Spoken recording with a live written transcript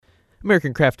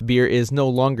American craft beer is no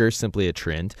longer simply a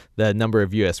trend. The number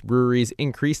of U.S. breweries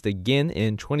increased again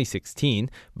in 2016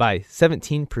 by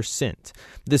 17%.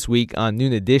 This week on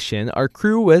Noon Edition, our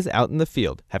crew was out in the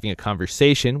field having a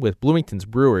conversation with Bloomington's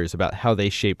brewers about how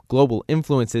they shape global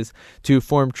influences to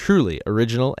form truly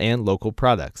original and local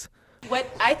products. What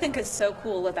I think is so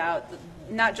cool about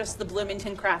not just the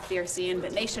Bloomington craft beer scene,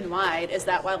 but nationwide, is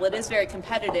that while it is very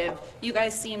competitive, you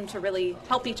guys seem to really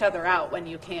help each other out when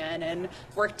you can and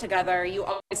work together. You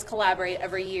always collaborate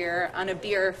every year on a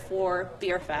beer for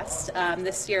Beer Fest.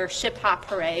 This year, Ship Hop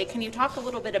Hooray. Can you talk a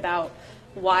little bit about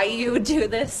why you do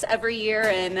this every year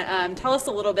and tell us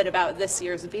a little bit about this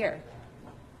year's beer?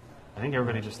 I think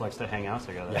everybody just likes to hang out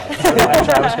together. Yeah,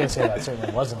 I was going to say that certainly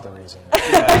wasn't the reason.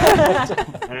 Yeah.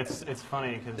 And it's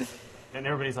funny because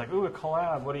everybody's like, "Ooh, a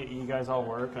collab! What do you guys all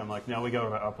work?" And I'm like, "No, we go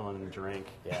to Upland and drink."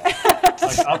 Yeah.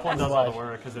 Like Upland does all the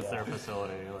work because it's their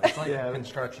facility. It's like a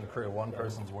construction crew. One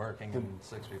person's working and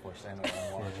 6 people are standing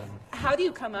around watching. How do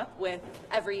you come up with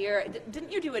every year?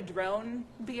 Didn't you do a drone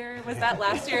beer? Was that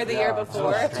last year or the year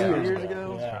before? 2 years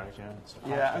ago.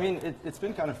 Yeah. I mean, it's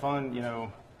been kind of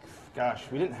fun, Gosh,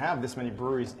 we didn't have this many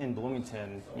breweries in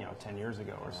Bloomington, 10 years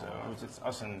ago or so. It was just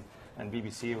us and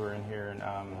BBC were in here, and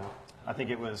I think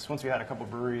it was once we had a couple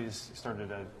breweries, started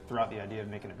to throw out the idea of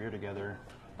making a beer together.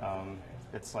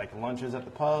 It's like lunches at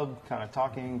the pub, kind of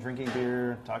talking, drinking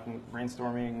beer,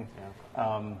 brainstorming.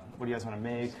 What do you guys want to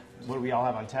make? What do we all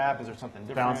have on tap? Is there something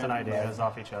different? Bouncing ideas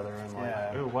off each other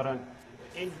and ooh,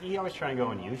 and you always try and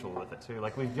go unusual with it too.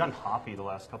 Like we've done hoppy the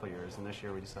last couple of years, and this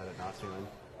year we decided not to.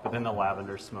 But then the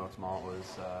lavender smoked malt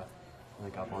was, I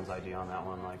think, Upland's idea on that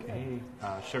one. Like, hey,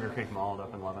 Sugar Creek Malt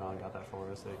up in Lebanon got that for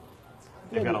us.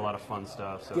 They've got a lot of fun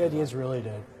stuff. So the idea is really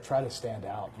to try to stand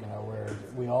out, where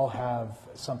we all have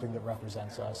something that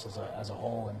represents us as a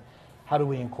whole, and how do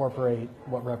we incorporate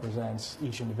what represents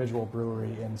each individual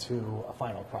brewery into a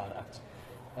final product?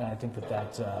 And I think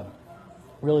that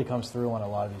really comes through on a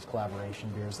lot of these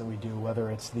collaboration beers that we do, whether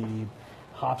it's the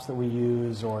hops that we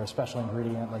use or a special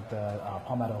ingredient like the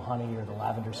palmetto honey or the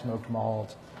lavender smoked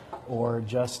malt, or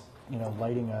just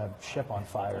lighting a ship on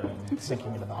fire and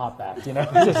sinking it in the hop bath.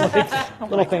 Just like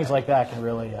little things like that can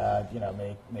really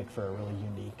make for a really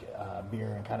unique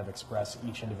beer and kind of express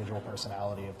each individual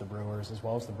personality of the brewers as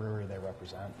well as the brewery they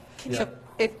represent. So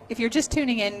if you're just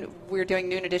tuning in, we're doing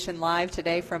Noon Edition live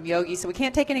today from Yogi, so we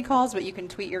can't take any calls, but you can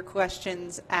tweet your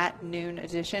questions at Noon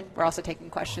Edition. We're also taking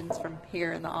questions from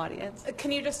here in the audience.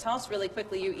 Can you just tell us really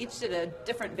quickly, you each did a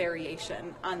different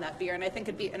variation on that beer, and I think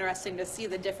it'd be interesting to see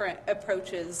the different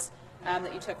approaches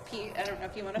that you took. Pete, I don't know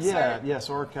if you want to start. Yeah,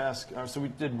 so our cask, so we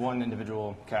did one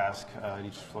individual cask at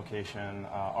each location.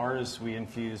 Ours we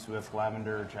infused with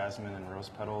lavender, jasmine, and rose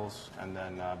petals, and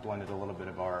then blended a little bit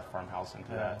of our farmhouse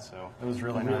into that. So it was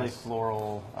really nice.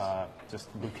 Floral,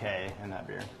 just bouquet in that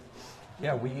beer.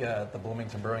 Yeah, we, the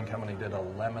Bloomington Brewing Company, did a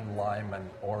lemon, lime, and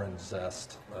orange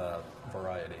zest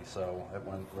variety. So it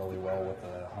went really well with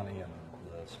the honey and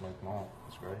the smoked malt.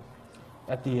 It was great.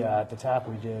 At the tap,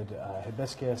 we did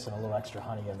hibiscus and a little extra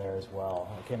honey in there as well.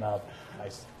 It came out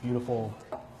nice, beautiful,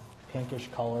 pinkish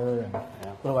color and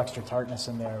a little extra tartness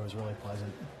in there. It was really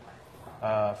pleasant.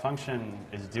 Function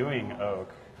is doing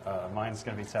oak. Mine's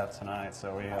going to be tapped tonight,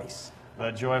 so we have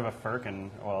the joy of a firkin.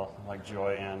 Well, like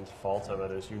joy and fault of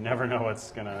it is you never know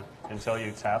what's going to, until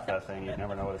you tap that thing, you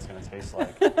never know what it's going to taste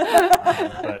like.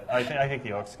 But I think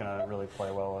the oak's going to really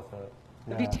play well with it.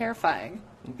 It'd be terrifying.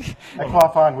 At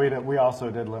Quaffon, we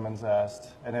also did lemon zest,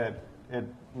 and it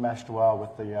meshed well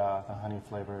with the honey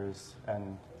flavors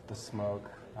and the smoke.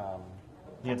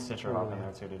 You had Citra hop in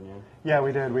there too, didn't you? Yeah,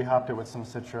 we did. We hopped it with some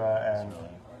Citra, and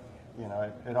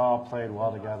it all played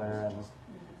well together. And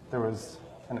there was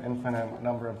an infinite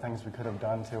number of things we could have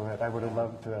done to it. I would have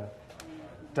loved to have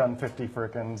done 50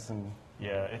 firkins and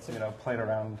played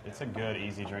around. It's a good,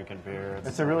 easy drinking beer.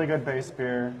 It's a really good base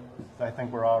beer. I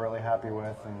think we're all really happy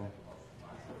with. And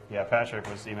yeah, Patrick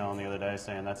was emailing the other day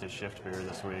saying that's his shift beer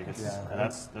this week. And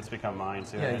that's become mine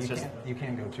too. Yeah, you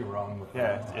can't go too wrong with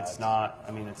that. Yeah, it's not.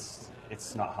 I mean,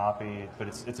 it's not hoppy, but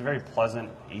it's a very pleasant,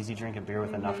 easy drinking beer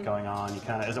with enough going on. You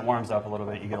kind of, as it warms up a little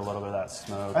bit, you get a little bit of that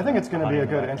smoke. I think it's going to be a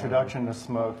good introduction to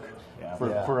smoke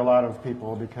for a lot of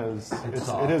people because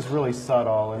it is really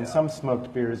subtle. And some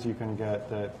smoked beers you can get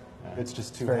that it's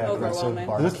just too heavy. Overwhelming.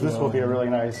 This will be a really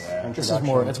nice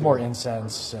introduction. This is more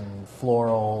incense and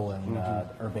floral and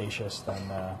herbaceous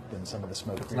than some of the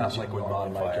smoked beers. It's not liquid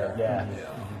bonfire. Yeah.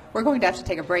 We're going to have to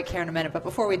take a break here in a minute, but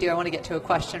before we do, I want to get to a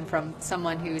question from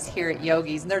someone who's here at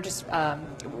Yogi's, and they're just,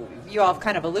 you all have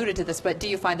kind of alluded to this, but do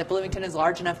you find that Bloomington is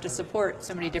large enough to support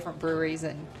so many different breweries,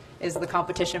 and is the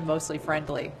competition mostly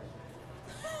friendly?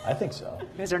 I think so. You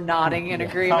guys are nodding in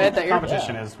agreement that you're.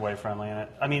 Competition is way friendly, and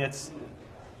it's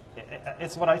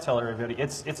what I tell everybody.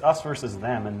 It's us versus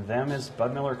them, and them is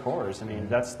Bud Miller Coors. I mean,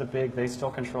 that's the big. They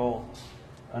still control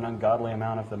an ungodly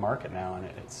amount of the market now, and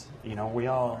it's we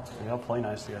all play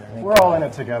nice together. We're all in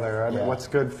it together. I mean, what's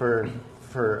good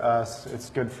for us, it's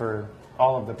good for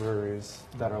all of the breweries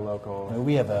that are local.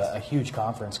 We have a huge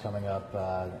conference coming up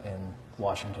in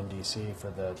Washington, D.C.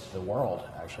 for the world.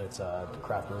 Actually, it's a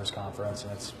Craft Brewers Conference,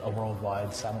 and it's a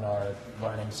worldwide seminar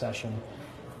learning session.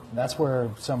 And that's where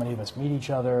so many of us meet each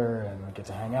other and get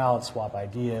to hang out, swap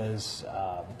ideas,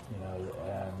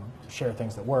 and share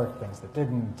things that work, things that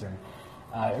didn't. And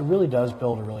it really does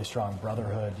build a really strong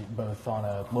brotherhood, both on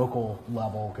a local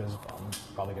level, because I'm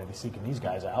probably going to be seeking these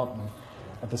guys out, and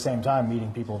at the same time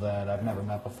meeting people that I've never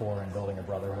met before and building a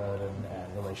brotherhood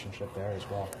and relationship there as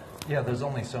well. Yeah, there's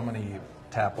only so many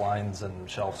tap lines and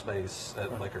shelf space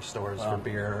at liquor stores for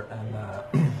beer,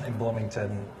 and in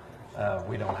Bloomington,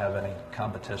 we don't have any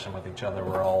competition with each other.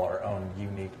 We're all our own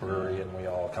unique brewery, and we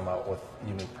all come out with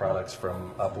unique products,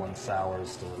 from Upland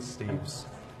Sours to Steve's.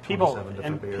 People 27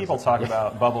 different beers. people talk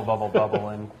about bubble,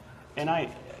 and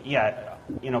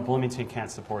Bloomington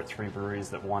can't support 3 breweries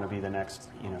that want to be the next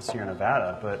Sierra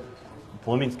Nevada, but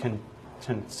Bloomington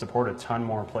can support a ton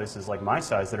more places like my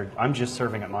size that I'm just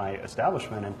serving at my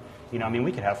establishment, and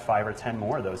we could have 5 or 10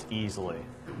 more of those easily.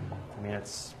 I mean,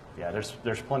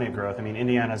 there's plenty of growth. I mean,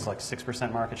 Indiana's like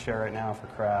 6% market share right now for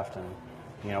craft,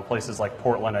 and places like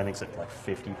Portland, I think, is at like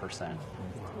 50%.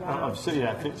 Of city,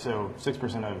 so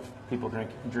 6% of people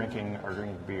drinking are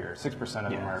drinking beer. 6%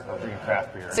 of them are drinking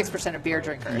craft beer. 6% of beer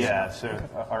drinkers. Yeah, so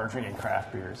are drinking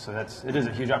craft beers. So it is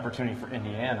a huge opportunity for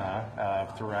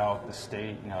Indiana throughout the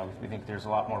state. We think there's a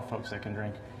lot more folks that can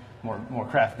drink more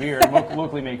craft beer,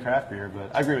 locally made craft beer.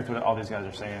 But I agree with what all these guys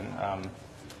are saying.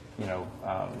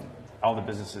 All the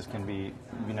businesses can be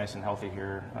nice and healthy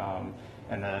here.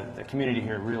 And the community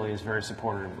here really is very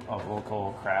supportive of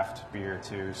local craft beer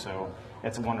too. So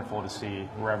it's wonderful to see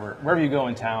wherever you go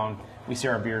in town. We see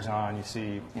our beers on. You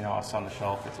see us on the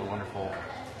shelf. It's a wonderful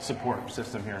support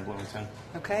system here in Bloomington.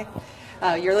 Okay.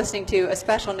 You're listening to a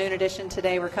special Noon Edition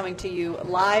today. We're coming to you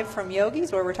live from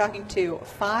Yogi's, where we're talking to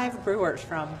 5 brewers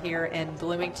from here in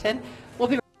Bloomington. We'll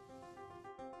be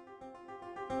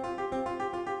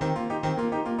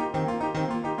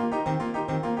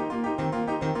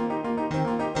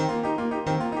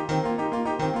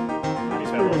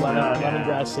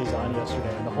lemongrass saison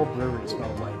yesterday, and the whole brewery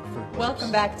smelled like fruit.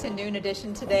 Welcome back to Noon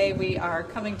Edition. Today we are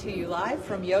coming to you live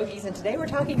from Yogi's, and today we're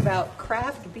talking about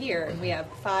craft beer. And we have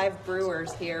 5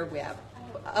 brewers here. We have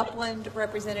Upland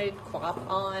represented, Quap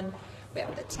On. We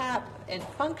have the Tap and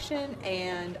Function,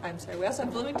 and we also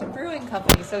have Bloomington Brewing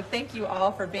Company. So thank you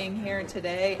all for being here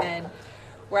today. And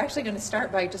we're actually going to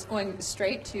start by just going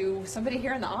straight to somebody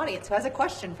here in the audience who has a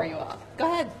question for you all.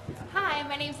 Go ahead. Hi,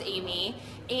 my name's Amy,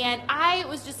 and I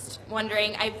was just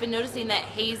wondering, I've been noticing that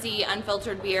hazy,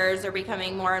 unfiltered beers are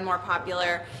becoming more and more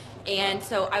popular, and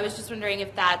so I was just wondering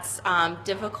if that's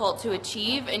difficult to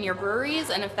achieve in your breweries,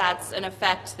 and if that's an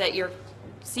effect that you're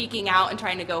seeking out and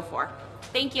trying to go for.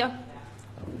 Thank you.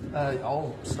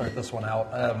 I'll start this one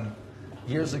out.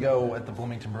 Years ago at the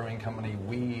Bloomington Brewing Company,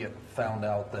 we found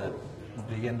out that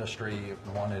the industry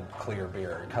wanted clear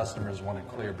beer. Customers wanted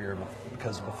clear beer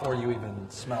because before you even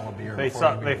smell a beer, they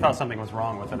thought something was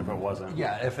wrong with it if it wasn't.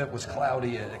 Yeah, if it was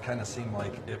cloudy, it kind of seemed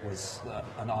like it was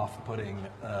an off-putting.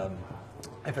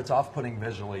 If it's off-putting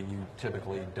visually, you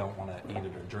typically don't want to eat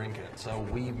it or drink it. So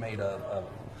we made a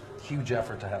huge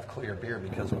effort to have clear beer,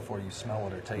 because before you smell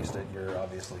it or taste it, you're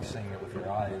obviously seeing it with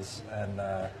your eyes. And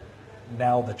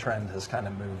now the trend has kind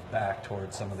of moved back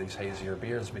towards some of these hazier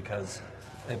beers, because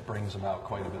it brings about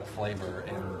quite a bit of flavor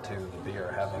into the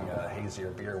beer, having a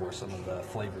hazier beer where some of the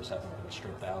flavors haven't been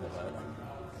stripped out of it.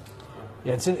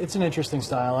 Yeah, it's an interesting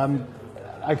style.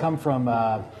 I come from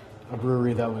a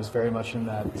brewery that was very much in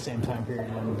that same time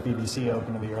period when BBC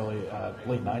opened in the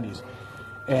late 90s.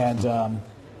 And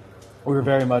we were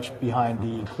very much behind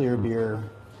the clear beer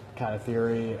kind of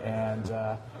theory, and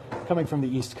coming from the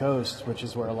East Coast, which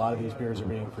is where a lot of these beers are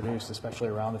being produced, especially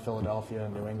around the Philadelphia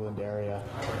and New England area,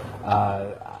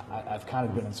 I've kind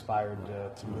of been inspired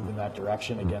to move in that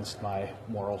direction against my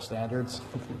moral standards.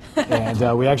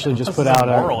 And we actually just put out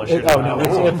a moral issue.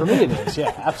 For me it is,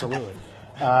 yeah, absolutely.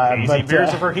 Hazy beers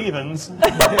are for heathens.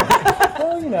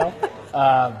 Well,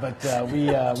 but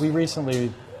we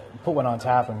recently put one on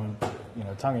tap, and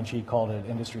tongue-in-cheek called it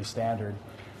industry standard.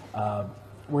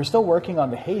 We're still working on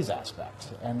the haze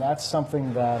aspect, and that's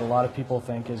something that a lot of people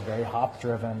think is very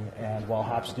hop-driven, and while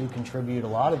hops do contribute a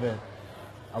lot of it,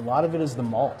 a lot of it is the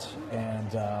malt and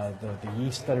the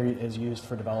yeast that is used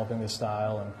for developing this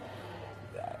style. And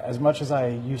as much as I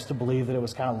used to believe that it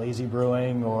was kind of lazy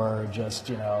brewing or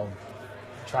just,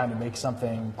 trying to make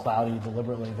something cloudy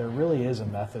deliberately, there really is a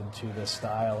method to this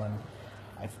style, and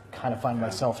I kind of find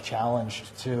myself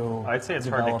challenged to I'd say it's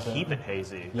hard to develop keep it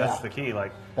hazy. Yeah. That's the key.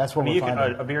 Like That's what I mean, we're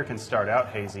finding. a beer can start out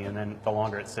hazy, and then the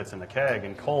longer it sits in the keg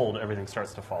and cold, everything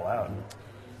starts to fall out.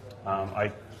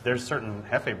 There's certain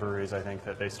Hefe breweries, I think,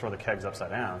 that they store the kegs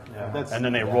upside down, and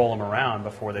then they roll them around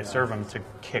before they serve them to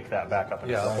kick that back up.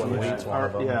 Yeah, Wheat's one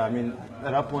of them. Yeah, I mean,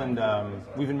 at Upland,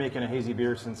 we've been making a hazy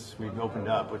beer since we've opened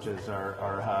up, which is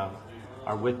our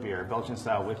wit beer,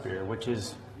 Belgian-style wit beer, which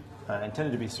is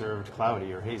intended to be served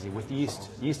cloudy or hazy with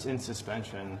yeast in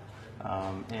suspension.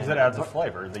 Because it adds a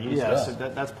flavor. The yeast Yeah, does. so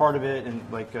that's part of it, and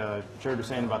like Jared was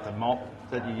saying about the malt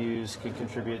that you use can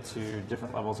contribute to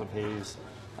different levels of haze.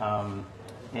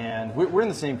 And we're in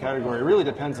the same category. It really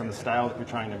depends on the style that you're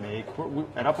trying to make.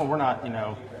 At Upland, we're not,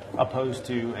 opposed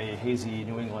to a hazy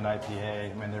New England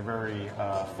IPA. I mean, they're very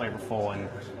flavorful,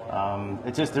 and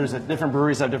it's just there's different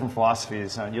breweries have different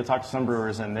philosophies. You'll talk to some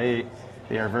brewers, and they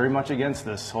are very much against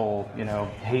this whole,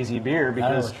 hazy beer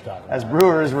because as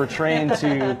brewers, we're trained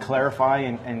to clarify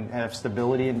and have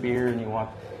stability in beer, and you want,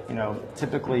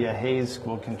 typically a haze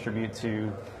will contribute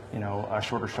to a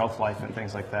shorter shelf life and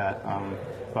things like that.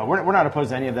 But we're not opposed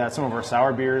to any of that. Some of our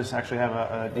sour beers actually have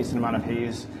a decent amount of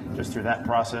haze just through that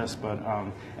process. But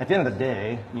at the end of the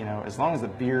day, as long as the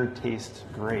beer tastes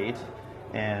great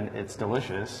and it's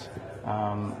delicious,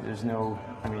 there's no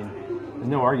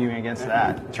arguing against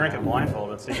that. Drink it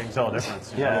blindfolded so you can tell a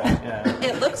difference. Yeah.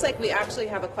 It looks like we actually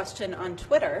have a question on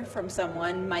Twitter from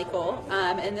someone, Michael,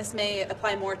 and this may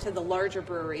apply more to the larger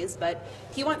breweries, but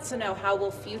he wants to know how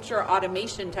will future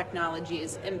automation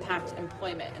technologies impact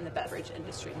employment in the beverage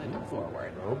industry moving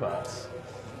forward? Robots.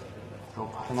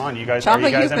 Come on, you guys. Chamba, are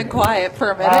you guys you've been em- quiet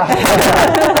for a minute.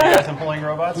 Are you guys employing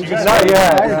robots? You guys Not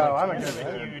yet. are No, I'm a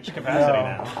a huge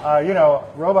capacity now.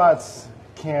 robots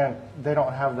they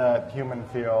don't have that human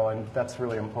feel, and that's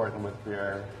really important with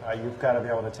beer. You've got to be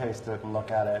able to taste it and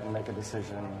look at it and make a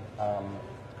decision.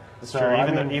 It's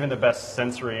true. Even the best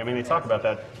sensory. I mean, they talk about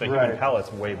that. The human Right.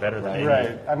 palate's way better than any.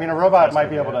 Right. I mean, a robot might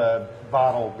be beer. able to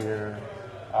bottle beer,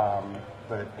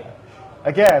 but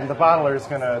again, the bottler's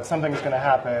something's gonna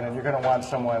happen, and you're gonna want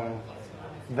someone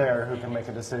there who can make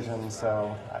a decision.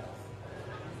 So,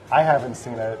 I haven't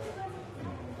seen it.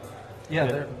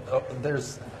 Yeah,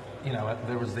 there's,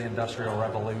 there was the Industrial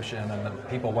Revolution, and the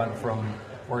people went from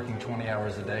working 20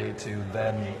 hours a day to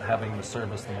then having to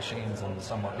service the machines and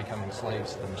somewhat becoming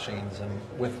slaves to the machines. And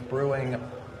with brewing,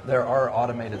 there are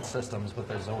automated systems, but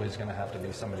there's always going to have to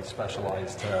be somebody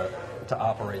specialized to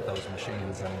operate those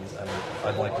machines. And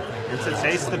I'd like to think It's to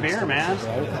taste the beer, man.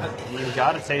 You've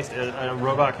got to taste it. A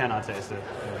robot cannot taste it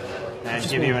and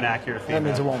give you an accurate That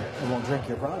means feedback. it won't drink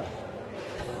your product.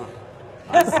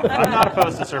 I'm not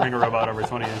opposed to serving a robot over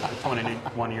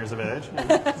 21 years of age.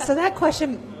 So that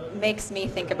question makes me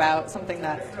think about something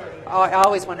that I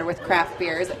always wonder with craft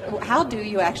beers. How do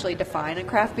you actually define a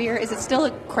craft beer? Is it still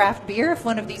a craft beer if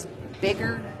one of these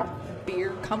bigger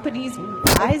beer companies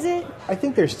buys it? I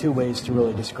think there's two ways to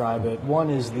really describe it. One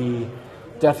is the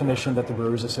definition that the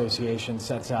Brewers Association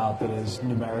sets out that is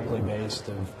numerically based,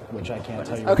 of which I can't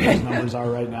tell you what those numbers are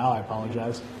right now. I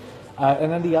apologize.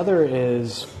 And then the other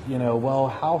is,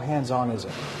 how hands-on is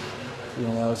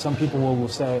it? Some people will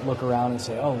look around and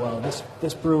say, oh, well,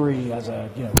 this brewery has a,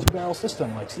 two-barrel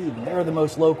system like Seed, and they're the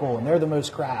most local, and they're the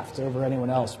most craft over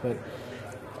anyone else. But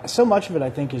so much of it,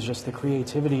 I think, is just the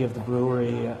creativity of the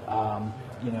brewery,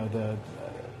 the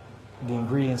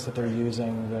ingredients that they're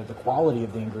using, the quality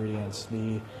of the ingredients,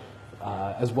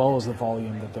 as well as the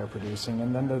volume that they're producing,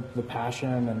 and then the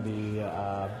passion and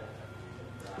the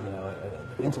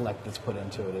intellect that's put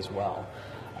into it as well.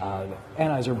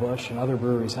 Anheuser-Busch and other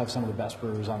breweries have some of the best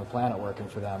brewers on the planet working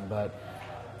for them, but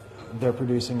they're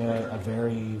producing a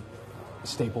very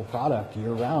staple product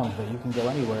year-round that you can go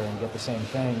anywhere and get the same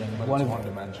thing. And But it's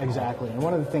one-dimensional. Exactly. And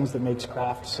one of the things that makes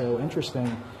craft so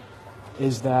interesting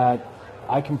is that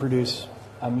I can produce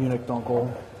a Munich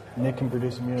Dunkel, Nick can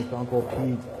produce a Munich Dunkel,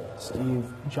 Pete, Steve,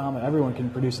 Chama, everyone can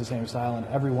produce the same style, and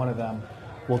every one of them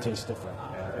will taste different.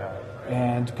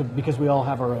 And because we all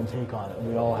have our own take on it,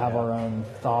 we all have our own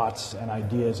thoughts and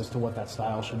ideas as to what that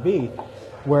style should be.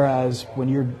 Whereas when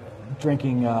you're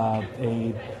drinking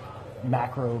a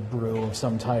macro brew of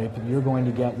some type, you're going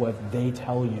to get what they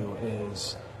tell you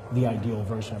is the ideal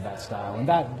version of that style. And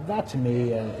that to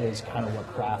me is kind of what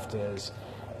craft is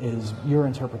your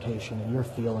interpretation and your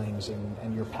feelings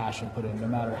and your passion put in, no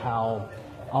matter how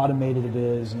automated it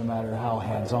is, no matter how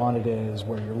hands-on it is,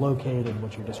 where you're located,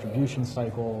 what your distribution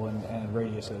cycle and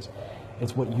radius is.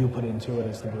 It's what you put into it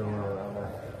as the brewer or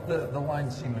owner. The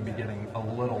lines seem to be getting a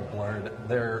little blurred.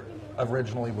 There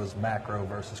originally was macro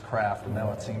versus craft, and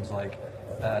now it seems like,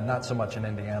 not so much in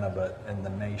Indiana, but in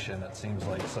the nation, it seems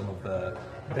like some of the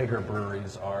bigger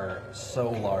breweries are so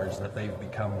large that they've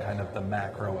become kind of the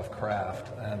macro of craft.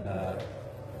 And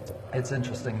it's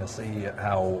interesting to see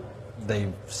how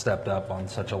they've stepped up on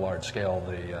such a large scale.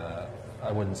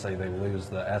 I wouldn't say they lose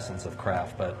the essence of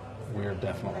craft, but we're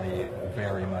definitely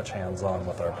very much hands-on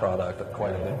with our product,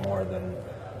 quite a bit more than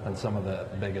some of the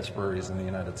biggest breweries in the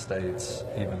United States,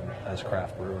 even as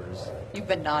craft brewers. You've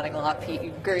been nodding a lot, Pete. You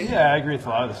agree? Yeah, I agree with a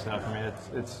lot of the stuff. I mean,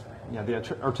 it's the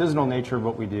artisanal nature of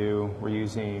what we do. We're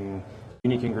using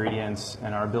unique ingredients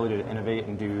and our ability to innovate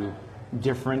and do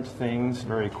different things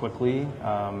very quickly.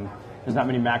 There's not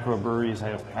many macro breweries, I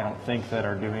don't think, that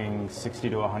are doing 60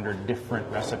 to 100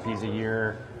 different recipes a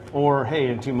year. Or, hey,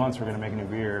 in 2 months we're going to make a new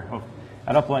beer.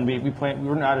 At Upland,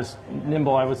 we're not as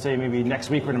nimble. I would say maybe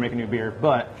next week we're going to make a new beer,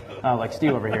 but like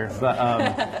Steve over here. But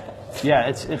yeah,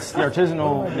 it's the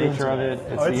artisanal nature of it.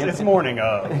 It's morning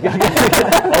of.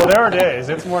 There are days.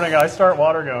 It's morning. I start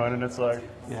water going, and it's like,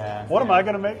 what am I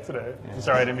going to make today? Yeah.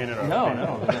 Sorry, I didn't mean it.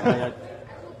 No.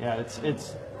 Yeah, it's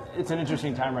an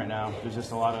interesting time right now. There's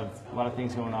just a lot of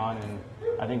things going on, and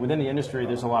I think within the industry,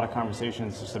 there's a lot of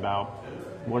conversations just about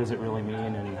what does it really mean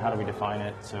and how do we define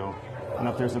it. So I don't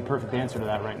know if there's a perfect answer to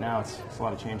that right now. It's a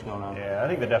lot of change going on. Yeah, I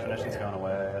think the definition's going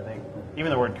away. I think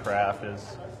even the word craft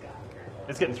it's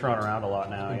getting thrown around a lot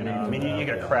now. You know, I mean, you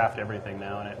got to craft everything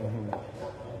now, and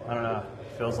I don't know.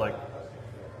 It feels like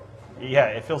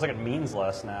it means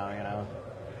less now. You know.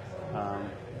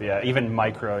 Yeah, even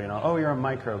micro, you know, you're a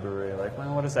microbrewery. Like,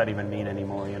 well, what does that even mean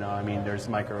anymore? You know, I mean, there's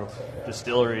micro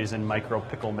distilleries and micro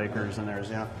pickle makers, and there's,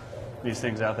 these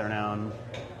things out there now, and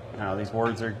these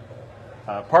words are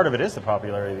part of it is the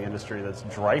popularity of the industry that's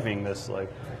driving this,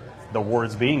 like the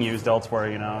words being used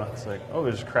elsewhere. It's like,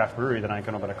 there's a craft brewery, then I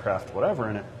can open a craft whatever,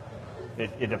 and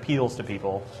it appeals to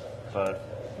people, but.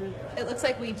 It looks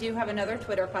like we do have another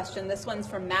Twitter question. This one's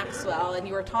from Maxwell, and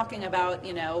you were talking about,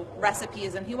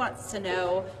 recipes, and he wants to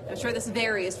know, I'm sure this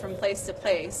varies from place to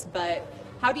place, but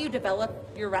how do you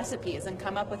develop your recipes and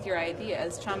come up with your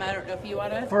ideas? Chama, I don't know if you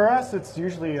want to... For us, it's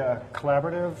usually a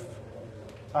collaborative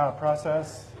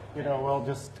process. We'll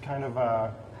just kind of...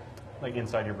 like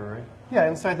inside your brewery? Yeah,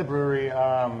 inside the brewery.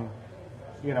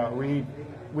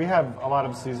 We have a lot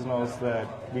of seasonals that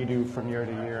we do from year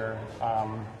to year.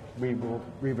 We will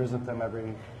revisit them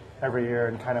every year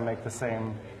and kind of make the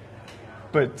same.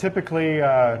 But typically,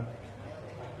 we'll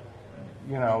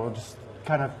just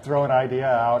kind of throw an idea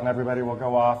out, and everybody will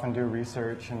go off and do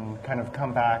research and kind of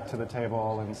come back to the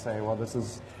table and say, well, this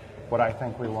is what I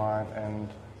think we want, and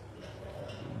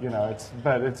it's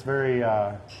very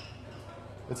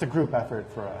it's a group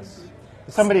effort for us.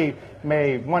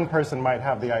 One person might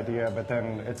have the idea, but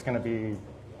then it's going to be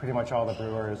pretty much all the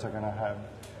brewers are going to have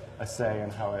a say in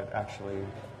how it actually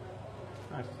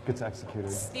gets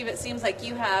executed. Steve, it seems like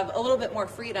you have a little bit more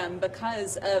freedom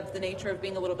because of the nature of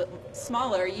being a little bit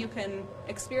smaller. You can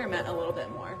experiment a little bit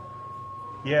more.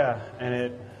 Yeah,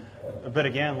 but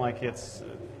again, like I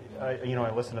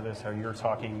listen to this, how you're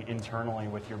talking internally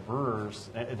with your brewers.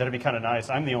 That'd be kind of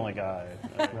nice. I'm the only guy.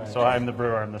 Right. So I'm the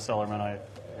brewer, I'm the cellarman.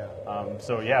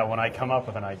 When I come up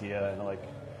with an idea,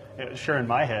 and sure, in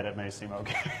my head it may seem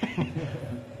okay,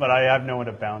 but I have no one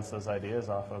to bounce those ideas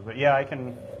off of. But yeah, I've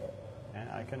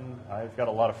got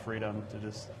a lot of freedom to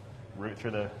just root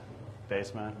through the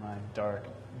basement, my dark,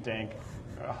 dank,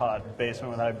 hot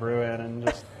basement that I brew in, and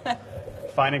just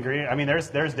find ingredient. I mean, there's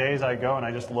days I go and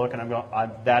I just look and I'm going,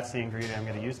 that's the ingredient I'm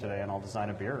going to use today, and I'll design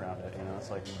a beer around it.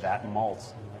 It's like that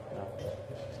malts.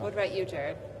 What about you,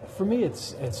 Jared? For me,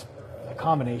 it's a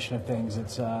combination of things.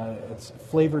 It's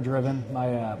flavor driven.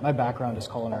 My background is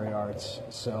culinary arts,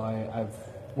 so I've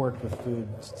worked with food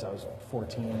since I was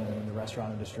 14 in the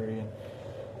restaurant industry.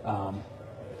 And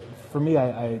for me,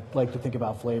 I like to think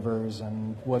about flavors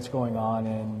and what's going on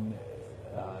in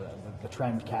the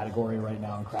trend category right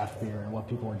now in craft beer and what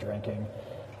people are drinking.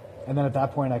 And then at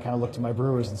that point, I kind of look to my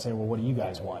brewers and say, well, what do you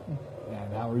guys want?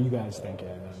 And how are you guys thinking?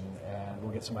 And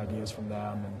we'll get some ideas from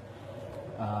them.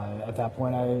 And at that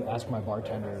point, I ask my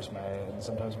bartenders and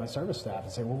sometimes my service staff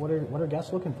and say, well, what are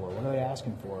guests looking for? What are they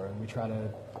asking for? And we try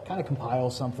to kind of compile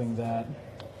something that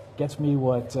gets me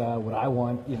what I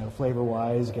want,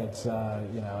 flavor-wise, gets,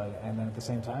 and then at the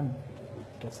same time,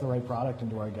 gets the right product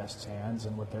into our guests' hands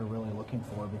and what they're really looking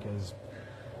for, because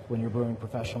when you're brewing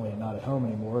professionally and not at home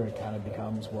anymore, it kind of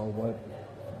becomes, well,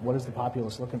 what is the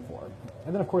populace looking for?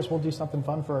 And then, of course, we'll do something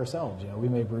fun for ourselves. We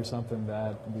may brew something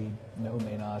that we know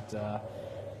may not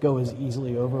go as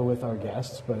easily over with our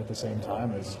guests, but at the same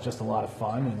time, it's just a lot of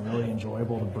fun and really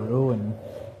enjoyable to brew, and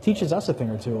teaches us a thing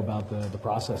or two about the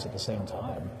process at the same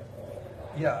time.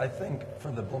 Yeah, I think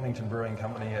for the Bloomington Brewing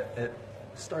Company, it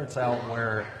starts out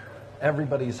where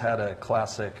everybody's had a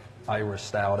classic Irish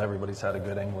stout, everybody's had a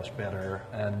good English bitter,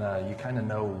 and you kind of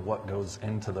know what goes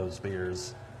into those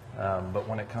beers. But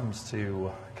when it comes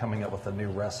to coming up with a new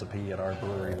recipe at our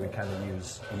brewery, we kind of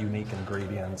use unique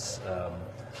ingredients.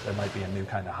 There might be a new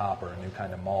kind of hop or a new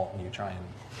kind of malt, and you try and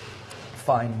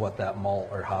find what that malt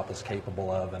or hop is capable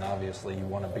of. And obviously, you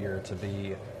want a beer to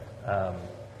be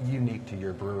unique to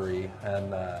your brewery.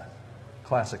 And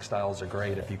classic styles are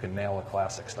great. If you can nail a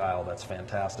classic style, that's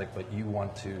fantastic. But you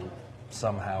want to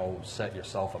somehow set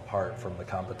yourself apart from the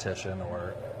competition,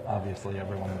 or obviously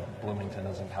everyone in Bloomington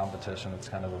is in competition. It's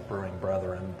kind of a brewing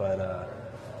brethren. But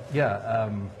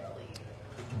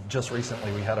just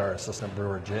recently we had our assistant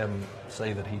brewer Jim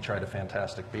say that he tried a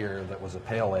fantastic beer that was a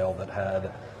pale ale that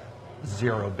had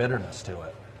zero bitterness to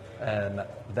it, and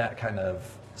that kind of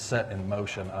set in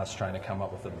motion us trying to come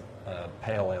up with a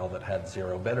pale ale that had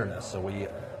zero bitterness. So we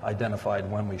identified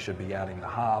when we should be adding the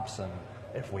hops, and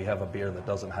if we have a beer that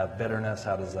doesn't have bitterness,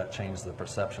 how does that change the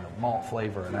perception of malt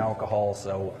flavor and alcohol?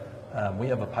 So we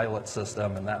have a pilot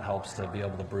system, and that helps to be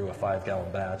able to brew a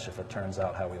 5-gallon batch. If it turns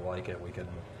out how we like it, we can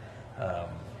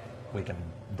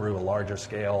brew a larger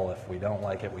scale. If we don't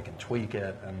like it, we can tweak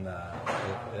it, and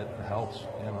it helps,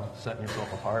 setting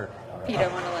yourself apart. Pete, I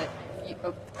want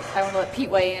to let Pete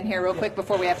weigh in here real quick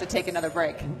before we have to take another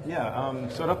break. Yeah,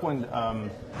 so at Upland,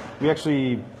 we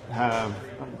actually have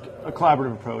a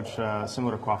collaborative approach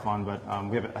similar to Quaffon, but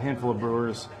we have a handful of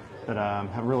brewers that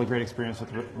have really great experience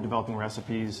with developing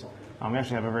recipes. We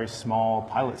actually have a very small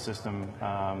pilot system.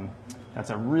 That's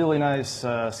a really nice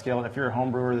scale. If you're a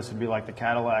home brewer, this would be like the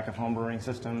Cadillac of home brewing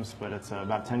systems, but it's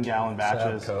about 10-gallon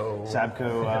batches.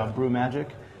 Sabco Brew Magic.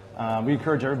 We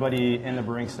encourage everybody in the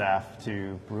brewing staff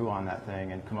to brew on that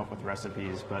thing and come up with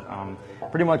recipes. But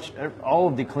pretty much all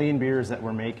of the clean beers that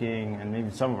we're making, and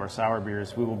maybe some of our sour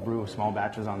beers, we will brew small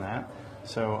batches on that.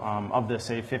 So of the,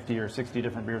 say, 50 or 60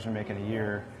 different beers we're making a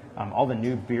year, all the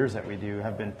new beers that we do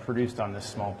have been produced on this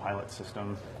small pilot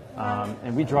system.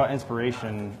 And we draw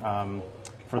inspiration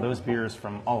for those beers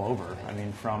from all over. I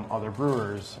mean, from other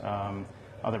brewers,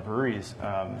 other breweries,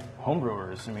 home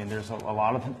brewers. I mean, there's a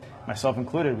lot of them, myself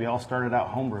included. We all started out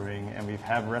home brewing, and we've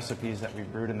had recipes that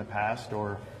we've brewed in the past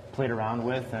or played around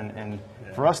with. And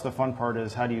for us, the fun part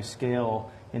is how do you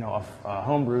scale, a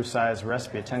home brew size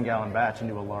recipe, a 10-gallon batch,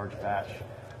 into a large batch.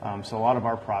 So a lot of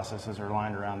our processes are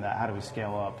aligned around that. How do we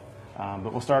scale up?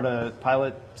 But we'll start a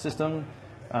pilot system.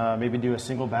 Maybe do a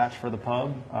single batch for the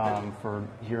pub, for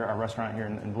our restaurant here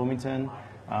in Bloomington,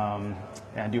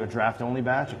 and do a draft-only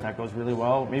batch if that goes really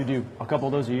well. Maybe do a couple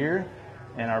of those a year,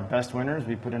 and our best winners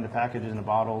we put into packages, into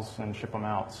bottles, and ship them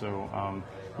out. So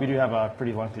we do have a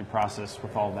pretty lengthy process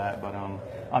with all that. But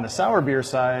on the sour beer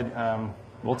side,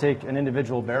 we'll take an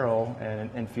individual barrel and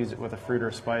infuse it with a fruit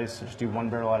or spice. Just do one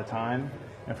barrel at a time.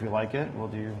 And if we like it, we'll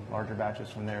do larger batches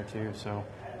from there too. So.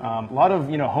 A lot of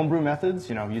homebrew methods,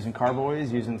 using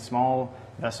carboys, using small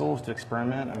vessels to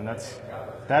experiment. I mean,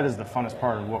 that is the funnest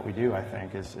part of what we do. I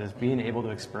think is being able to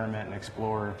experiment and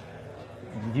explore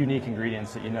unique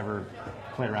ingredients that you never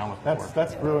played around with before.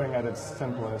 That's brewing at its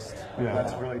simplest. Yeah.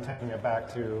 That's really taking it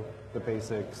back to the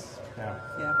basics.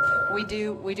 Yeah. We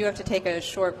do have to take a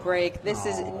short break. This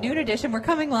is Noon Edition. We're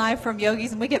coming live from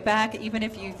Yogi's, and we get back. Even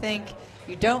if you think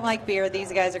you don't like beer,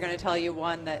 these guys are going to tell you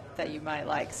one that you might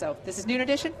like. So this is Noon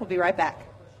Edition. We'll be right back.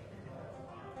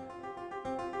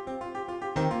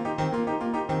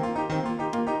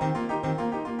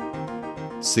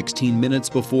 "16 minutes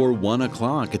before 1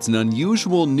 o'clock. It's an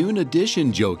unusual Noon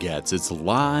Edition, Joe gets. It's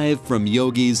live from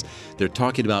Yogi's. They're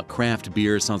talking about craft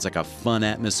beer. Sounds like a fun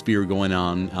atmosphere going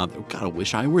on. God, I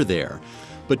wish I were there.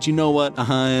 But you know what?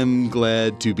 I'm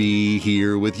glad to be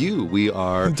here with you. We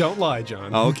are... Don't lie,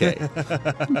 John. Okay.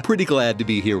 I'm pretty glad to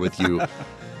be here with you.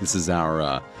 This is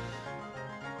our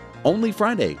only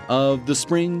Friday of the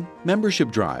spring membership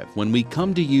drive, when we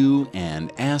come to you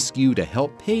and ask you to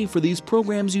help pay for these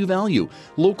programs you value.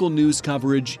 Local news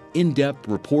coverage, in-depth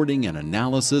reporting and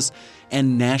analysis,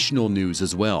 and national news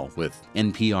as well, with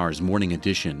NPR's Morning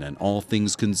Edition and All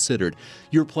Things Considered.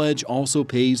 Your pledge also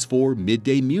pays for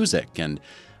midday music, and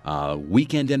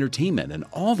weekend entertainment, and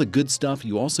all the good stuff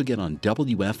you also get on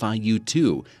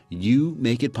WFIU2. You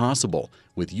make it possible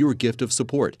with your gift of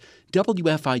support.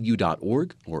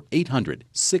 WFIU.org or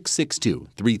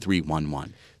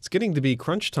 800-662-3311. It's getting to be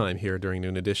crunch time here during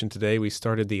Noon Edition today. We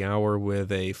started the hour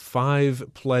with a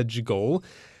 5 pledge goal.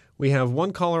 We have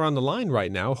one caller on the line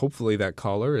right now. Hopefully that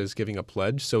caller is giving a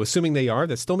pledge. So assuming they are,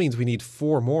 that still means we need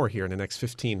 4 more here in the next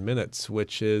 15 minutes,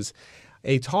 which is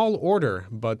a tall order.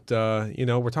 But,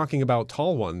 we're talking about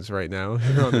tall ones right now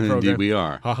here on the program. Indeed we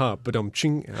are. Haha,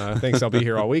 ba-dum-ching. Thanks, I'll be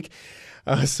here all week.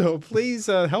 So please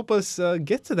help us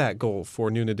get to that goal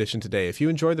for Noon Edition today. If you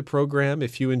enjoy the program,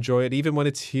 if you enjoy it, even when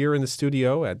it's here in the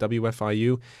studio at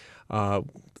WFIU,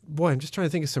 I'm just trying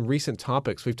to think of some recent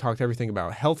topics. We've talked everything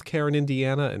about healthcare in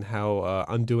Indiana and how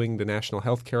undoing the national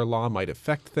healthcare law might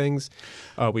affect things.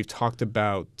 We've talked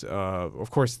about,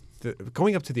 of course,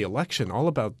 going up to the election, all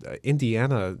about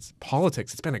Indiana's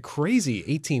politics. It's been a crazy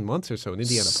 18 months or so in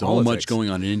Indiana politics. So much going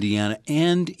on in Indiana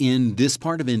and in this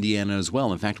part of Indiana as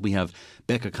well. In fact, we have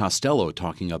Becca Costello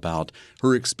talking about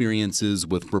her experiences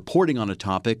with reporting on a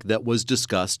topic that was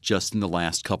discussed just in the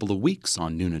last couple of weeks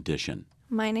on Noon Edition.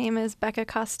 My name is Becca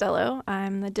Costello.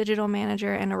 I'm the digital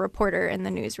manager and a reporter in the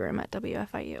newsroom at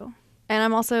WFIU. And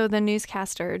I'm also the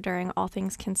newscaster during All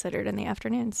Things Considered in the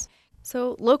afternoons.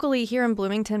 So locally here in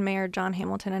Bloomington, Mayor John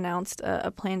Hamilton announced a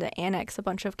plan to annex a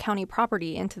bunch of county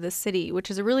property into the city,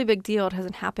 which is a really big deal. It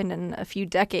hasn't happened in a few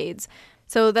decades.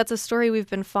 So that's a story we've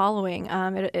been following.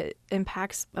 It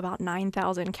impacts about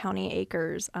 9,000 county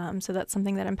acres. So that's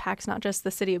something that impacts not just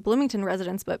the city of Bloomington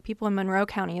residents, but people in Monroe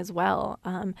County as well.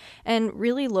 And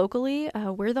really locally,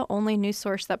 we're the only news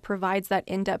source that provides that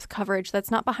in-depth coverage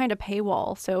that's not behind a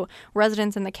paywall. So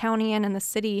residents in the county and in the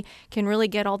city can really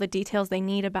get all the details they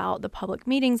need about the public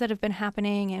meetings that have been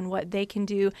happening and what they can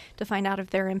do to find out if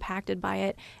they're impacted by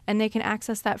it. And they can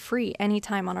access that free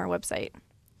anytime on our website.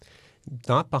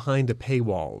 Not behind a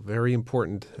paywall. Very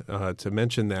important to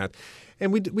mention that.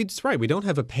 And that's right. We don't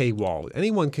have a paywall.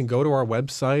 Anyone can go to our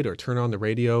website or turn on the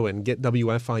radio and get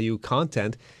WFIU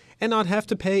content and not have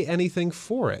to pay anything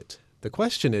for it. The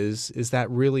question is that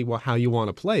really how you want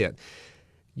to play it?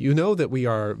 You know that we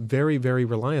are very, very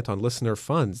reliant on listener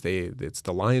funds. It's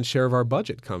the lion's share of our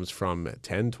budget comes from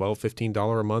 $10, $12,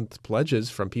 $15 a month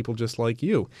pledges from people just like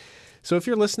you. So if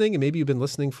you're listening, and maybe you've been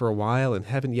listening for a while and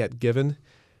haven't yet given,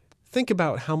 think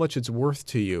about how much it's worth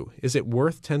to you. Is it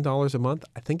worth $10 a month?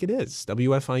 I think it is.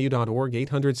 WFIU.org,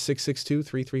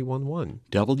 800-662-3311.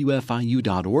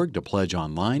 WFIU.org to pledge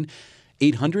online.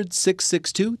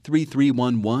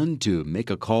 800-662-3311 to make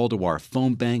a call to our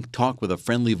phone bank, talk with a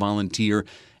friendly volunteer,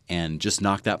 and just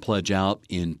knock that pledge out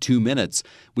in 2 minutes.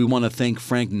 We want to thank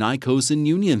Frank Nikos in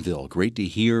Unionville. Great to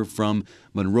hear from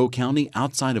Monroe County,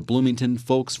 outside of Bloomington,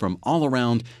 folks from all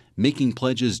around making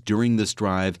pledges during this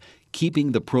drive,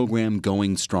 keeping the program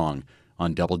going strong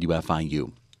on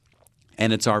WFIU.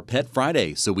 And it's our Pet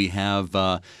Friday, so we have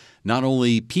not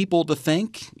only people to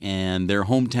thank and their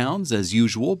hometowns as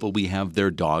usual, but we have their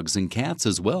dogs and cats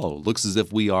as well. It looks as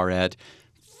if we are at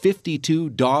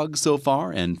 52 dogs so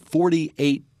far and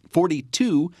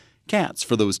 42 cats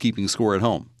for those keeping score at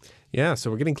home. Yeah, so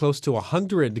we're getting close to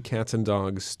 100 cats and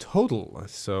dogs total.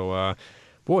 So,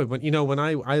 boy, when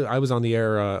I was on the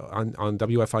air on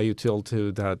WFIU till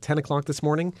to 10 o'clock this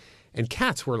morning, and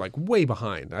cats were like way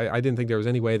behind. I didn't think there was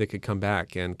any way they could come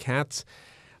back. And cats,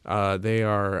 they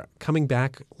are coming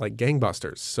back like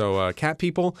gangbusters. So cat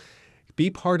people, be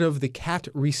part of the cat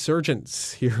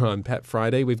resurgence here on Pet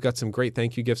Friday. We've got some great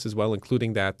thank you gifts as well,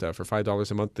 including that for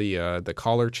 $5 a month, the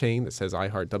collar chain that says I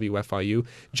Heart WFIU.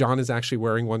 John is actually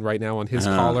wearing one right now on his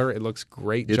collar. It looks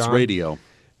great, John. It's radio.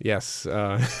 Yes.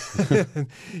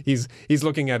 He's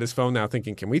looking at his phone now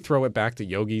thinking, can we throw it back to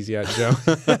Yogi's yet, Joe?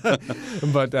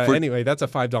 But anyway, that's a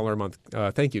 $5 a month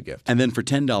thank you gift. And then for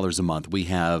 $10 a month, we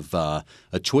have a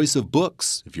choice of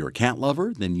books. If you're a cat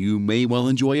lover, then you may well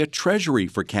enjoy a treasury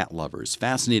for cat lovers.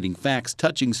 Fascinating facts,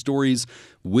 touching stories,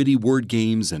 witty word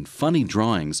games, and funny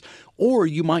drawings. Or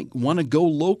you might want to go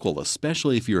local,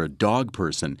 especially if you're a dog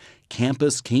person.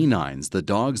 Campus Canines, the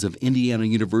dogs of Indiana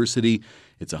University.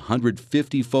 It's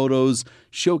 150 photos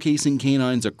showcasing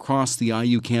canines across the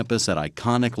IU campus at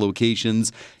iconic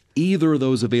locations. Either of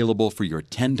those available for your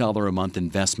 $10 a month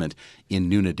investment in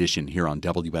Noon Edition here on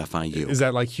WFIU. Is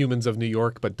that like Humans of New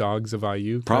York, but Dogs of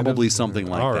IU? Probably something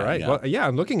like that. All right. Yeah. Well, yeah,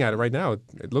 I'm looking at it right now.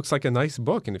 It looks like a nice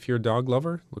book. And if you're a dog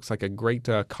lover, looks like a great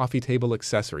coffee table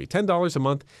accessory. $10 a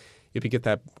month. You'll be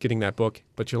getting that book,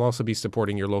 but you'll also be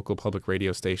supporting your local public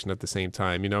radio station at the same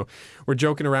time. You know, we're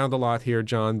joking around a lot here,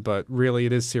 John, but really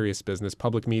it is serious business.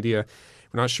 Public media,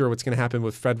 we're not sure what's going to happen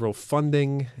with federal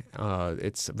funding.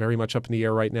 It's very much up in the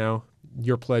air right now.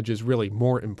 your pledge is really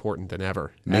more important than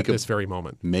ever at this very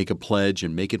moment. Make a pledge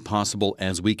and make it possible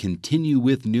as we continue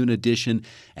with Noon Edition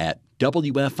at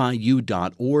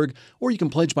WFIU.org, or you can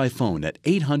pledge by phone at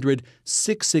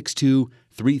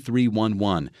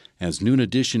 800-662-3311 as Noon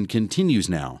Edition continues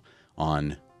now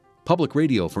on Public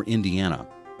Radio for Indiana.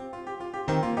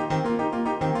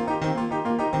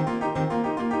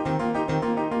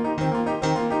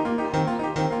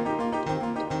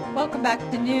 Welcome back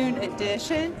to Noon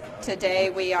Edition. Today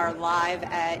we are live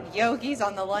at Yogi's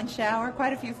on the lunch hour.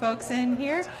 Quite a few folks in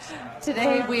here.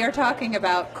 Today we are talking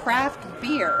about craft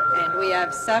beer, and we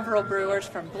have several brewers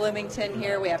from Bloomington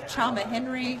here. We have Chama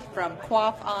Henry from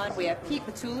Quaff On. We have Pete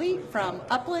Patulli from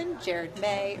Upland, Jared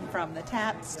May from The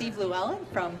Tap, Steve Llewellyn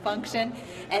from Function,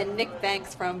 and Nick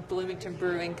Banks from Bloomington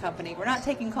Brewing Company. We're not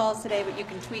taking calls today, but you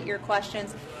can tweet your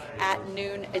questions at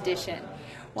Noon Edition.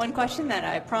 One question that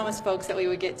I promised folks that we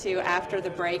would get to after the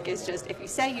break is just, if you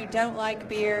say you don't like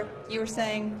beer, you were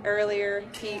saying earlier,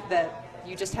 Pete, that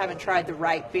you just haven't tried the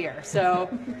right beer. So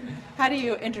how do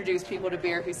you introduce people to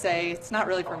beer who say, it's not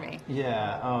really for me?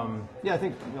 Yeah, I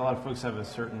think a lot of folks have a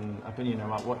certain opinion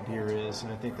about what beer is,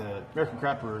 and I think the American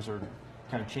craft brewers are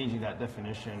kind of changing that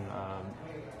definition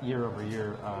year over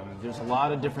year. There's a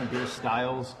lot of different beer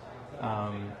styles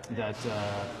that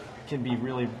can be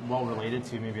really well related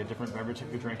to maybe a different beverage that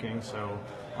you're drinking. So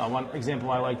one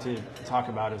example I like to talk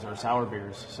about is our sour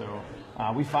beers. So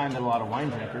we find that a lot of wine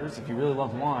drinkers, if you really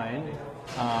love wine,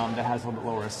 that has a little bit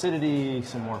lower acidity,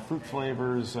 some more fruit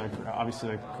flavors, obviously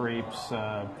like grapes,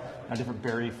 different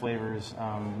berry flavors.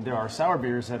 There are sour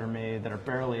beers that are made that are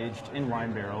barrel aged in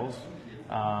wine barrels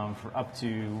for up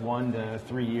to 1 to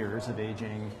 3 years of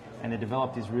aging, and they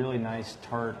develop these really nice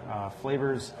tart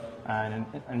flavors, and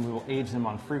we will age them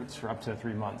on fruits for up to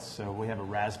 3 months. So we have a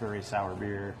raspberry sour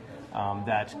beer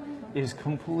that is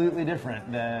completely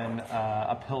different than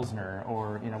a Pilsner,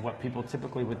 or what people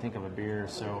typically would think of a beer.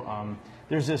 So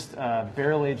there's just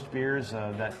barrel-aged beers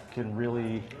that can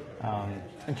really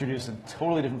introduce a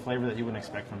totally different flavor that you wouldn't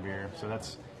expect from beer.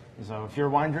 So if you're a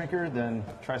wine drinker, then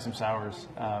try some sours.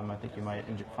 I think you might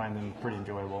find them pretty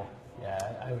enjoyable. Yeah,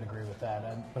 I would agree with that.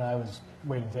 When I was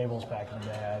waiting tables back in the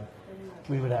day,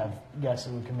 we would have guests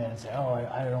that would come in and say, "Oh,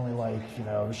 I only like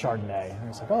Chardonnay." And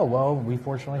it's like, "Oh, well, we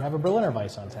fortunately have a Berliner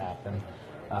Weiss on tap." And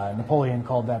Napoleon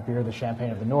called that beer the Champagne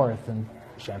of the North, and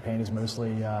Champagne is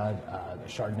mostly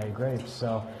Chardonnay grapes.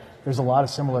 So there's a lot of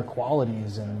similar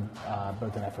qualities in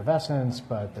both in effervescence,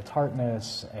 but the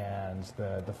tartness and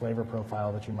the flavor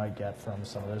profile that you might get from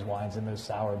some of those wines in those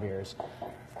sour beers.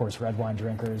 Of course, red wine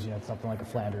drinkers, something like a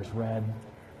Flanders Red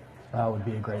would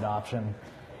be a great option.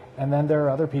 And then there are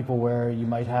other people where you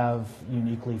might have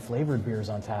uniquely flavored beers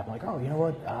on tap, like, "Oh, you know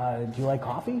what, do you like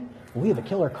coffee? Well, we have a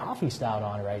killer coffee stout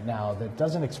on right now that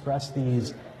doesn't express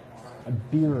these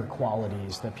beer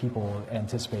qualities that people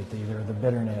anticipate, either the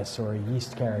bitterness or a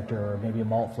yeast character or maybe a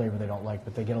malt flavor they don't like,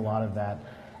 but they get a lot of that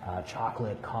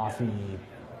chocolate, coffee,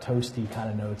 toasty kind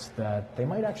of notes that they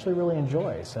might actually really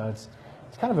enjoy." So it's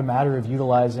kind of a matter of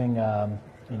utilizing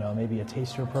maybe a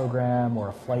taster program or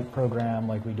a flight program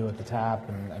like we do at the Tap,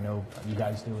 and I know you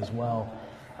guys do as well,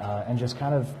 and just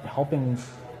kind of helping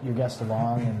your guest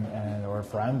along or a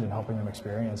friend, and helping them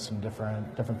experience some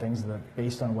different things that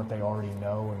based on what they already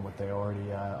know and what they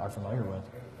already are familiar with.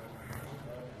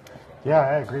 Yeah,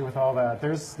 I agree with all that.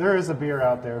 There is a beer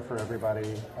out there for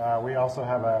everybody. We also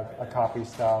have a coffee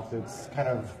stout that's kind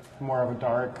of more of a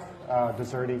dark,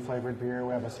 desserty flavored beer.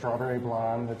 We have a strawberry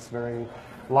blonde that's very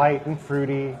light and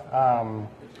fruity.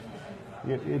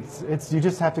 You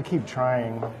just have to keep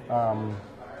trying,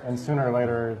 and sooner or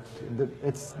later,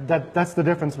 that's the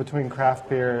difference between craft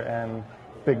beer and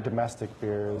big domestic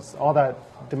beers. All that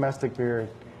domestic beer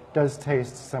does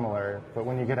taste similar, but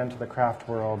when you get into the craft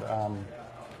world,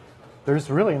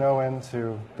 there's really no end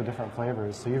to the different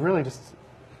flavors. So you really just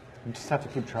have to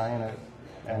keep trying it.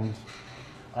 And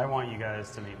I want you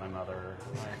guys to meet my mother,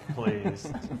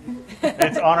 please.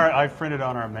 It's on I've printed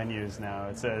on our menus now.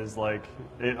 It says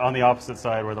on the opposite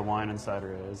side where the wine and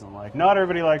cider is. I'm like, not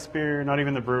everybody likes beer. Not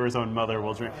even the brewer's own mother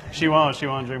will drink. She won't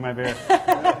drink my beer.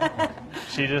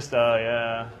 She just,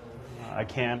 I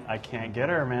can't get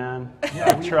her, man.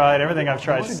 I've tried everything. I've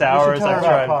tried sours. I've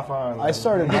tried. I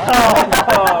started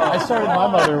my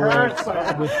mother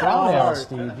with brown ale,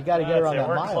 Steve. You got to get her on that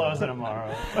mild. We're closing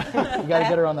tomorrow. You got to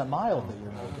get her on that mild that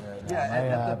you're making right now.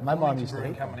 Yeah, my mom used to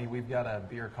hate company. We've got a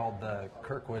beer called the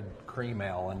Kirkwood Cream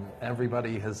Ale, and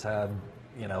everybody has had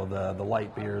the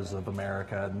light beers of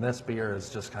America, and this beer is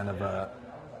just kind of a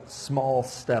small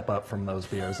step up from those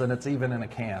beers, and it's even in a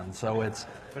can. So it's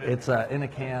in a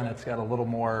can. It's got a little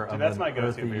more. Dude, that's my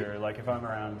go-to beer. Like if I'm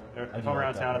around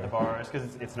town at the bars,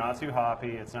 because it's not too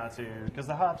hoppy. It's not too because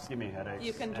the hops give me headaches.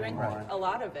 You can drink a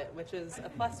lot of it, which is a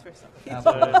plus for some people.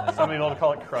 Some people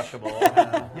call it crushable.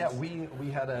 Yeah, we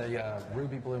had a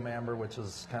Ruby Bloom Amber, which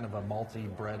is kind of a malty,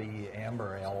 bready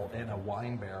amber ale in a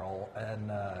wine barrel,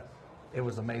 and it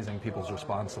was amazing people's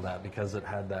response to that because it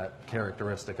had that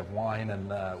characteristic of wine,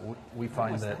 and we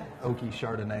find that oaky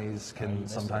Chardonnays can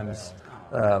sometimes.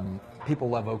 People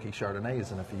love oaky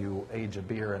Chardonnays, and if you age a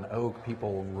beer in oak,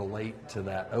 people relate to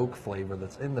that oak flavor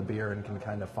that's in the beer and can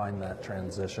kind of find that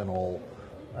transitional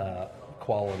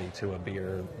quality to a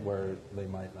beer where they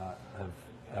might not have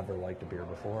ever liked a beer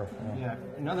before. Yeah,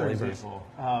 another example.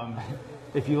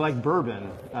 If you like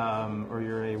bourbon or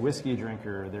you're a whiskey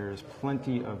drinker, there's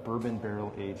plenty of bourbon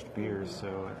barrel-aged beers.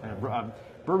 So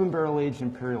bourbon barrel-aged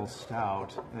Imperial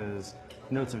Stout has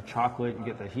notes of chocolate. You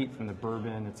get the heat from the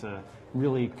bourbon. It's a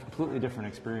really completely different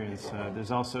experience.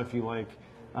 There's also, if you like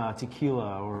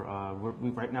tequila, or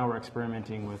right now we're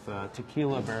experimenting with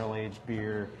tequila barrel-aged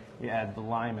beer. You add the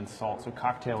lime and salt, so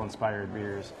cocktail-inspired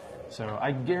beers. So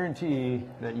I guarantee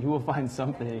that you will find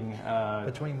something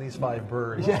between these 5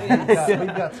 breweries. Yeah.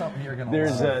 We've got something you're going to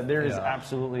love. There is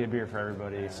absolutely a beer for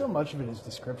everybody. So much of it is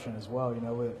description as well. You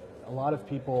know, a lot of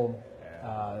people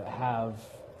have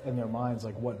in their minds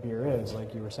like what beer is.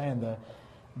 Like you were saying,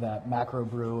 that macro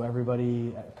brew,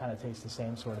 everybody kind of tastes the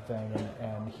same sort of thing.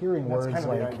 And hearing words kind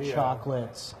of like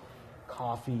chocolates,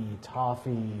 coffee,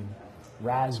 toffee,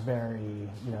 raspberry,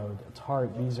 tart,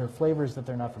 these are flavors that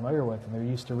they're not familiar with, and they're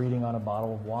used to reading on a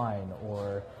bottle of wine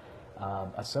or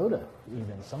a soda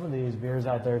even. Some of these beers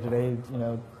out there today,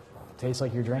 taste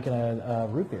like you're drinking a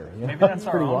root beer. Maybe that's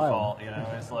our own fault,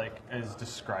 is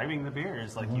describing the beer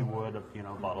is like you would a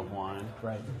bottle of wine.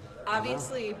 Right.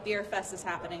 Obviously, Beer Fest is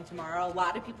happening tomorrow. A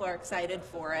lot of people are excited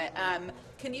for it.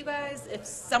 Can you guys, if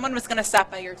someone was going to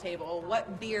stop by your table,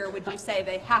 what beer would you say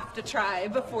they have to try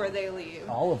before they leave?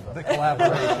 All of them. The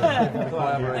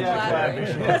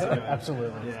collaboration.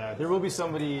 Absolutely. Yeah, there will be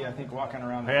somebody, I think, walking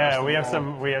around. We have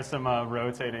some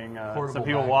rotating some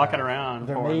people walking around.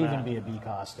 There may even be a bee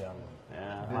costume.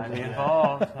 Yeah, might be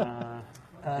involved.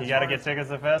 You got to get tickets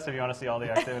to the fest if you want to see all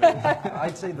the activities.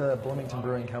 I'd say the Bloomington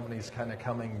Brewing Company is kind of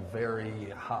coming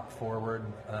very hop forward.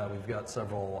 We've got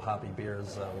several hoppy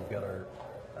beers. We've got our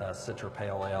Citra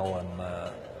Pale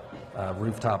Ale and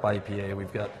Rooftop IPA.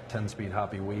 We've got 10-speed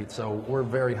hoppy wheat. So we're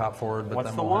very hop forward. But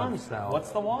What's the one?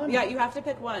 What's the one? Yeah, you have to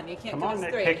pick one. You can't Come on, us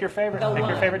Nick, 3. pick your favorite. Pick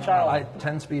your favorite child.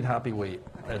 10-speed hoppy wheat.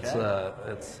 It's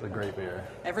a great beer.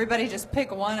 Everybody just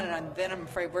pick one, and then I'm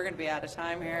afraid we're going to be out of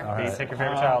time here. All right. Pick your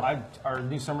favorite child. Our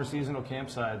new summer seasonal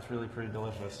campsite's really pretty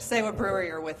delicious. Say what brewery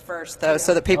you're with first, though,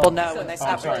 so that people know when they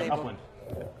stop at the table. Upland.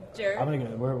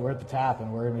 Jared? We're at the tap,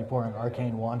 and we're going to be pouring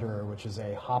Arcane Wanderer, which is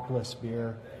a hopless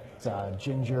beer. It's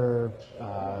ginger,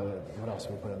 what else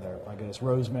do we put in there? My goodness,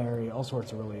 rosemary, all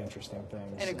sorts of really interesting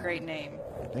things. And a great name.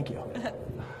 Thank you.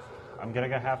 I'm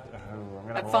gonna have to. I'm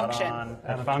gonna At Function.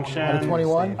 At Function. At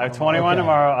 21? I have 21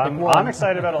 tomorrow. Pick I'm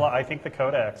excited about a lot. I think the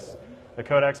Codex. The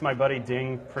Codex, my buddy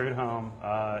Ding Prudhomme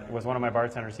was one of my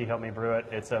bartenders. He helped me brew it.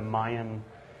 It's a Mayan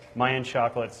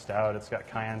chocolate stout. It's got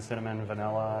cayenne, cinnamon,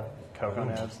 vanilla, cocoa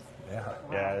nibs.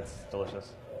 Yeah, it's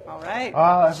delicious. All right.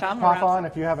 Pop on.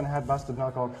 If you haven't had Busted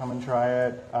Knuckle, come and try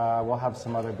it. We'll have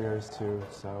some other beers too,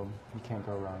 so you can't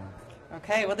go wrong.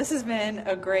 Okay, well, this has been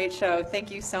a great show.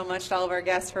 Thank you so much to all of our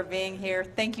guests for being here.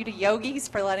 Thank you to Yogi's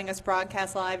for letting us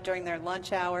broadcast live during their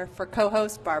lunch hour. For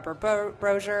co-host Barbara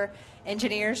Brozier,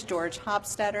 engineers George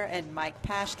Hopstetter and Mike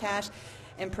Pashkash,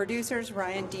 and producers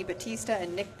Ryan DiBattista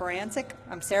and Nick Barancic.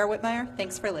 I'm Sarah Whitmire.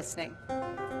 Thanks for listening.